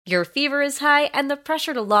Your fever is high, and the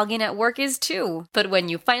pressure to log in at work is too. But when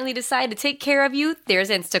you finally decide to take care of you, there's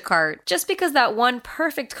Instacart. Just because that one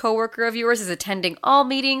perfect coworker of yours is attending all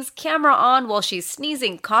meetings, camera on while she's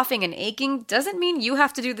sneezing, coughing, and aching, doesn't mean you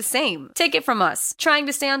have to do the same. Take it from us. Trying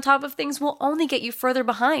to stay on top of things will only get you further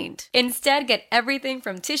behind. Instead, get everything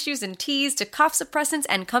from tissues and teas to cough suppressants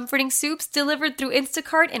and comforting soups delivered through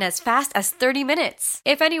Instacart in as fast as 30 minutes.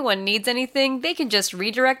 If anyone needs anything, they can just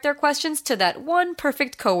redirect their questions to that one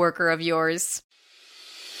perfect coworker of yours.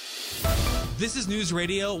 This is News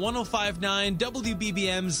Radio 105.9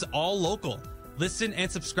 WBBM's All Local. Listen and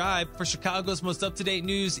subscribe for Chicago's most up-to-date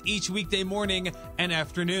news each weekday morning and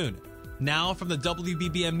afternoon. Now from the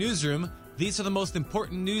WBBM newsroom, these are the most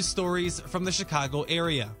important news stories from the Chicago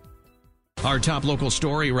area. Our top local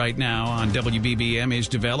story right now on WBBM is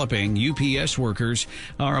developing. UPS workers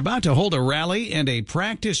are about to hold a rally and a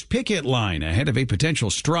practice picket line ahead of a potential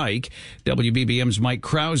strike. WBBM's Mike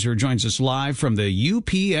Krauser joins us live from the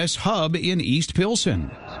UPS hub in East Pilsen.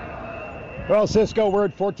 Well, Cisco, we're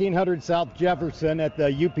at 1400 South Jefferson at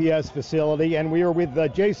the UPS facility, and we are with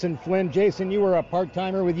Jason Flynn. Jason, you were a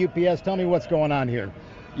part-timer with UPS. Tell me what's going on here.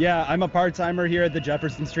 Yeah, I'm a part-timer here at the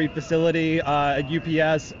Jefferson Street facility at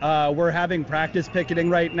UPS. We're having practice picketing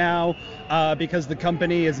right now because the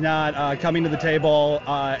company is not coming to the table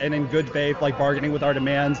and in good faith, like bargaining with our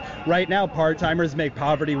demands. Right now, part-timers make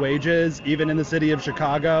poverty wages, even in the city of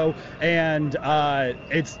Chicago, and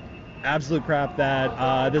it's absolute crap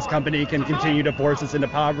that this company can continue to force us into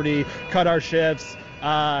poverty, cut our shifts,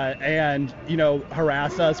 and,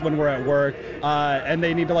 harass us when we're at work. And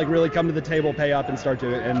they need to really come to the table, pay up, and start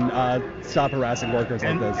to and stop harassing workers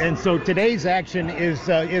like this. And so today's action is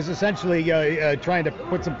essentially trying to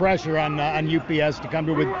put some pressure on UPS to come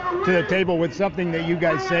to the table with something that you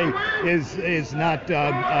guys say is not,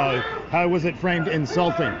 how was it framed,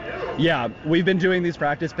 insulting? Yeah, we've been doing these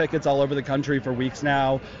practice pickets all over the country for weeks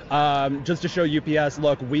now, just to show UPS,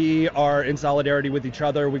 look, we are in solidarity with each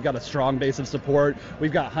other. We've got a strong base of support.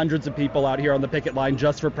 We've got hundreds of people out here on the picket line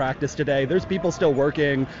just for practice today. There's people still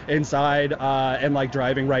working inside and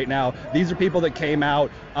driving right now. These are people that came out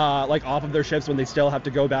off of their shifts when they still have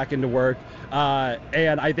to go back into work.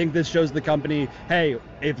 And I think this shows the company, hey,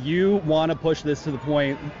 if you want to push this to the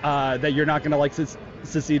point that you're not going to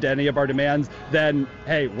secede to any of our demands, then,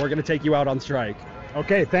 hey, we're going to take you out on strike.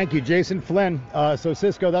 Okay, thank you, Jason Flynn. So,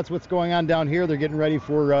 Cisco, that's what's going on down here. They're getting ready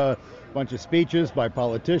for a bunch of speeches by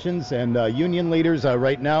politicians and union leaders.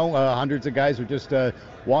 Right now, hundreds of guys are just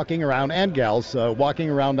walking around, and gals, walking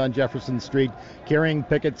around on Jefferson Street, carrying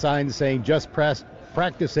picket signs saying, just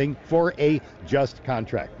practicing for a just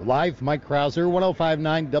contract. Live, Mike Krauser,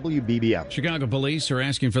 105.9 WBBM. Chicago police are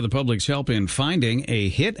asking for the public's help in finding a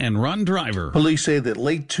hit-and-run driver. Police say that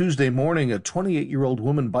late Tuesday morning, a 28-year-old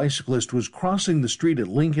woman bicyclist was crossing the street at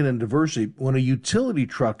Lincoln and Diversey when a utility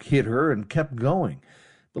truck hit her and kept going.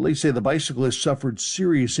 Police say the bicyclist suffered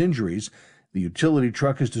serious injuries. The utility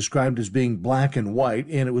truck is described as being black and white,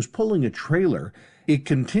 and it was pulling a trailer. It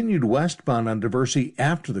continued westbound on Diversey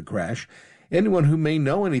after the crash. Anyone who may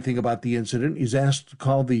know anything about the incident is asked to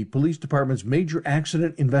call the police department's Major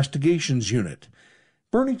Accident Investigations Unit.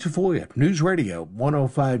 Bernie Tafoya, News Radio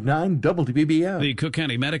 105.9 WBBM. The Cook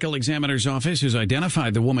County Medical Examiner's Office has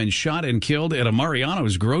identified the woman shot and killed at a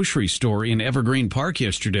Mariano's grocery store in Evergreen Park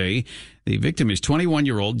yesterday. The victim is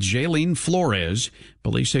 21-year-old Jaylene Flores.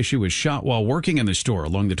 Police say she was shot while working in the store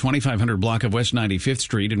along the 2500 block of West 95th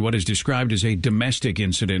Street in what is described as a domestic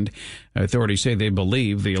incident. Authorities say they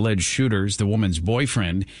believe the alleged shooter is the woman's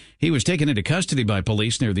boyfriend. He was taken into custody by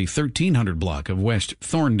police near the 1300 block of West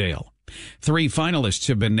Thorndale. 3 finalists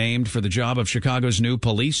have been named for the job of Chicago's new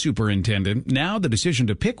police superintendent. Now the decision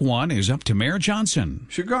to pick one is up to Mayor Johnson.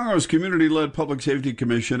 Chicago's community-led Public Safety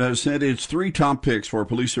Commission has sent its 3 top picks for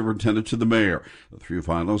police superintendent to the mayor. The 3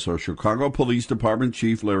 finalists are Chicago Police Department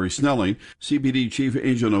Chief Larry Snelling, CPD Chief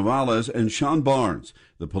Angel Novales, and Sean Barnes,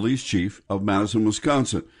 the police chief of Madison,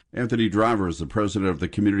 Wisconsin. Anthony Driver is the president of the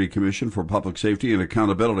Community Commission for Public Safety and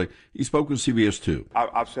Accountability. He spoke with CBS 2.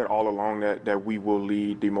 I've said all along that we will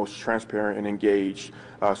lead the most transparent and engaged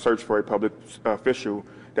search for a public official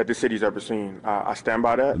that the city's ever seen. I stand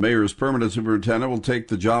by that. The mayor's permanent superintendent will take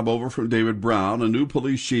the job over from David Brown. A new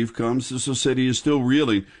police chief comes as the city is still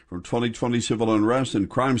reeling from 2020 civil unrest and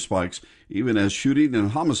crime spikes, even as shooting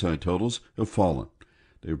and homicide totals have fallen.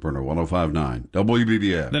 Dave Burner, 105.9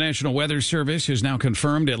 WBBM. The National Weather Service has now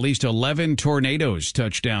confirmed at least 11 tornadoes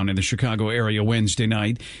touched down in the Chicago area Wednesday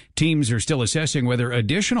night. Teams are still assessing whether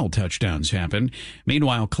additional touchdowns happened.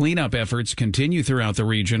 Meanwhile, cleanup efforts continue throughout the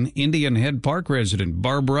region. Indian Head Park resident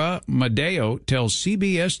Barbara Madeo tells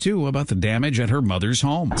CBS 2 about the damage at her mother's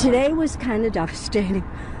home. Today was kind of devastating,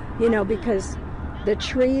 because the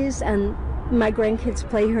trees, and my grandkids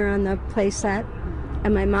play here on the play set,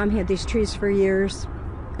 and my mom had these trees for years.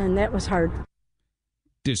 And that was hard.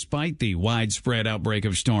 Despite the widespread outbreak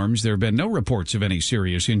of storms, there have been no reports of any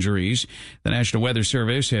serious injuries. The National Weather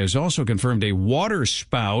Service has also confirmed a water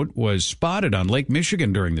spout was spotted on Lake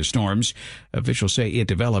Michigan during the storms. Officials say it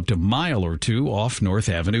developed a mile or two off North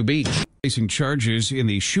Avenue Beach. Facing charges in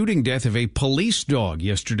the shooting death of a police dog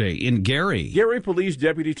yesterday in Gary. Gary Police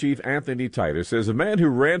Deputy Chief Anthony Titus says a man who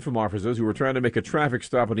ran from officers who were trying to make a traffic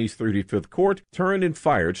stop on East 35th Court turned and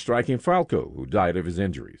fired, striking Falco, who died of his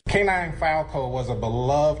injuries. K9 Falco was a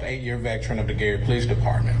beloved 8-year veteran of the Gary Police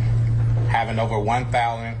Department, having over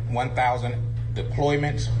 1,000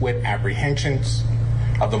 deployments with apprehensions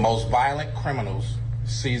of the most violent criminals,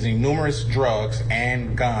 seizing numerous drugs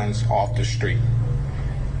and guns off the street.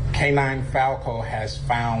 K9 Falco has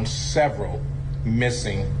found several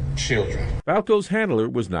missing children. Falco's handler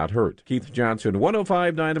was not hurt. Keith Johnson,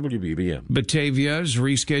 105.9 WBBM. Batavia's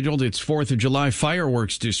rescheduled its 4th of July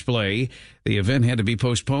fireworks display. The event had to be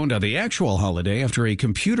postponed on the actual holiday after a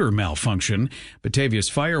computer malfunction. Batavia's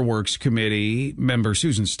fireworks committee member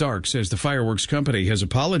Susan Stark says the fireworks company has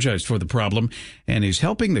apologized for the problem and is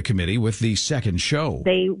helping the committee with the second show.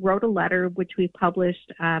 They wrote a letter which we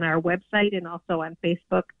published on our website and also on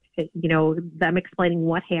Facebook, them explaining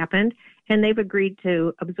what happened. And they've agreed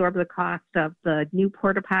to absorb the cost of the new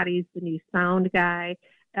porta potties, the new sound guy,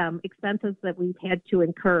 expenses that we've had to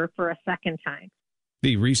incur for a second time.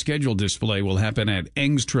 The rescheduled display will happen at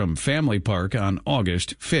Engstrom Family Park on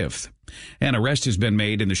August 5th. An arrest has been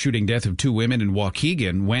made in the shooting death of 2 women in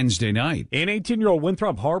Waukegan Wednesday night. An 18-year-old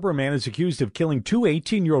Winthrop Harbor man is accused of killing 2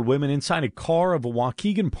 18-year-old women inside a car of a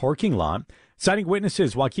Waukegan parking lot. Citing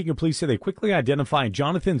witnesses, Waukegan police say they quickly identified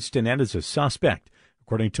Jonathan Stinnett as a suspect.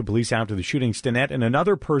 According to police, after the shooting, Stinnett and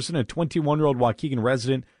another person, a 21-year-old Waukegan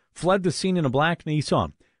resident, fled the scene in a black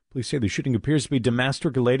Nissan. Police say the shooting appears to be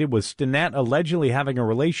domestic-related, with Stinnett allegedly having a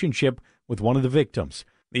relationship with one of the victims.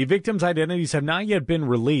 The victims' identities have not yet been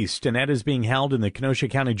released. Stinnett is being held in the Kenosha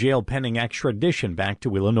County Jail pending extradition back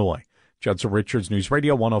to Illinois. Judson Richards, News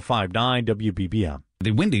Radio 105.9 WBBM.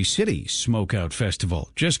 The Windy City Smokeout Festival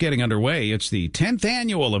just getting underway. It's the 10th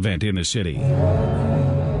annual event in the city.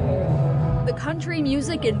 The Country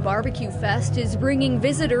Music and Barbecue Fest is bringing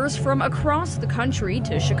visitors from across the country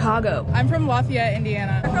to Chicago. I'm from Lafayette,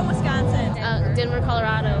 Indiana. I'm from Wisconsin. Denver,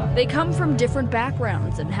 Colorado. They come from different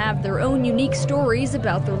backgrounds and have their own unique stories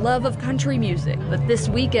about their love of country music. But this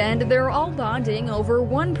weekend, they're all bonding over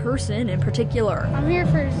one person in particular. I'm here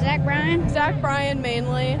for Zach Bryan. Zach Bryan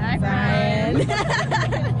mainly. Hi,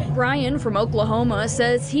 Brian. Brian from Oklahoma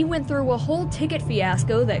says he went through a whole ticket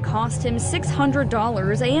fiasco that cost him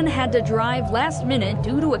 $600 and had to drive last minute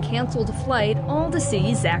due to a canceled flight, all to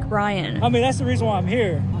see Zach Bryan. I mean, that's the reason why I'm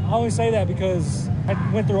here. I always say that because I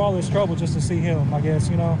went through all this trouble just to see him, I guess,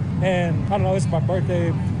 And I don't know, it's my birthday.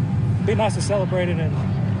 It'd be nice to celebrate it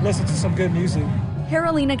and listen to some good music.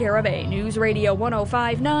 Carolina Garibay, News Radio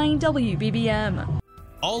 105.9 WBBM.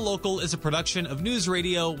 All Local is a production of News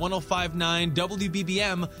Radio 105.9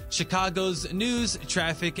 WBBM, Chicago's news,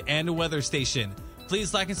 traffic, and weather station.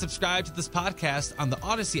 Please like and subscribe to this podcast on the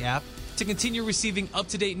Odyssey app to continue receiving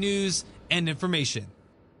up-to-date news and information.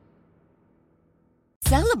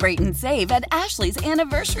 Celebrate and save at Ashley's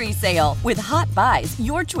Anniversary Sale. With Hot Buys,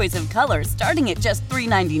 your choice of colors starting at just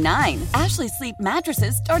 $3.99. Ashley Sleep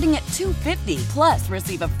mattresses starting at $2.50. Plus,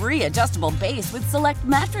 receive a free adjustable base with select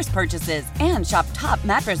mattress purchases. And shop top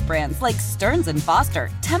mattress brands like Stearns & Foster,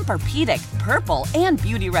 Tempur-Pedic, Purple, and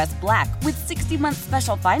Beautyrest Black with 60-month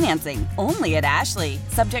special financing. Only at Ashley.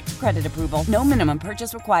 Subject to credit approval. No minimum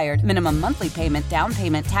purchase required. Minimum monthly payment, down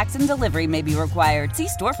payment, tax, and delivery may be required. See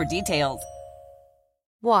store for details.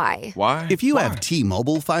 Why? If you have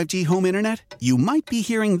T-Mobile 5G home internet, you might be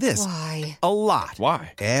hearing this a lot.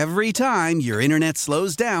 Why? Every time your internet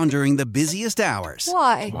slows down during the busiest hours.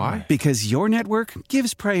 Why? Because your network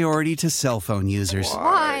gives priority to cell phone users.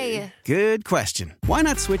 Why? Good question. Why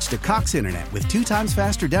not switch to Cox Internet with 2 times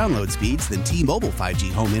faster download speeds than T-Mobile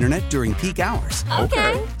 5G home internet during peak hours?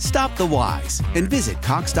 Okay. Stop the whys and visit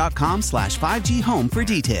cox.com/5G home for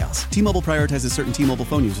details. T-Mobile prioritizes certain T-Mobile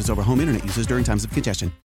phone users over home internet users during times of congestion.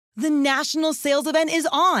 The national sales event is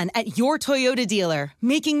on at your Toyota dealer,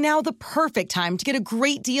 making now the perfect time to get a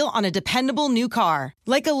great deal on a dependable new car.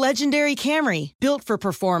 Like a legendary Camry, built for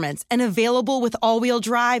performance and available with all-wheel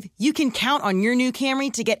drive, you can count on your new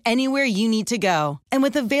Camry to get anywhere you need to go. And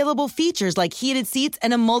with available features like heated seats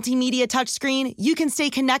and a multimedia touchscreen, you can stay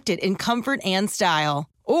connected in comfort and style.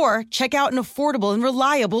 Or check out an affordable and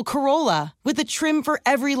reliable Corolla with a trim for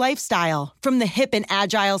every lifestyle. From the hip and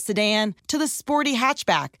agile sedan to the sporty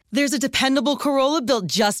hatchback, there's a dependable Corolla built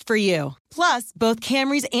just for you. Plus, both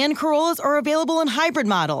Camrys and Corollas are available in hybrid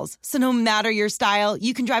models, so no matter your style,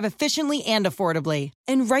 you can drive efficiently and affordably.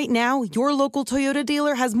 And right now, your local Toyota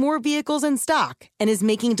dealer has more vehicles in stock and is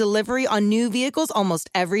making delivery on new vehicles almost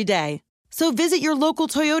every day. So visit your local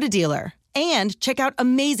Toyota dealer. And check out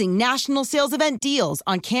amazing national sales event deals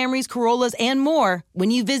on Camrys, Corollas, and more when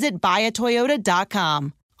you visit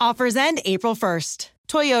buyatoyota.com. Offers end April 1st.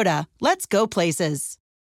 Toyota, let's go places.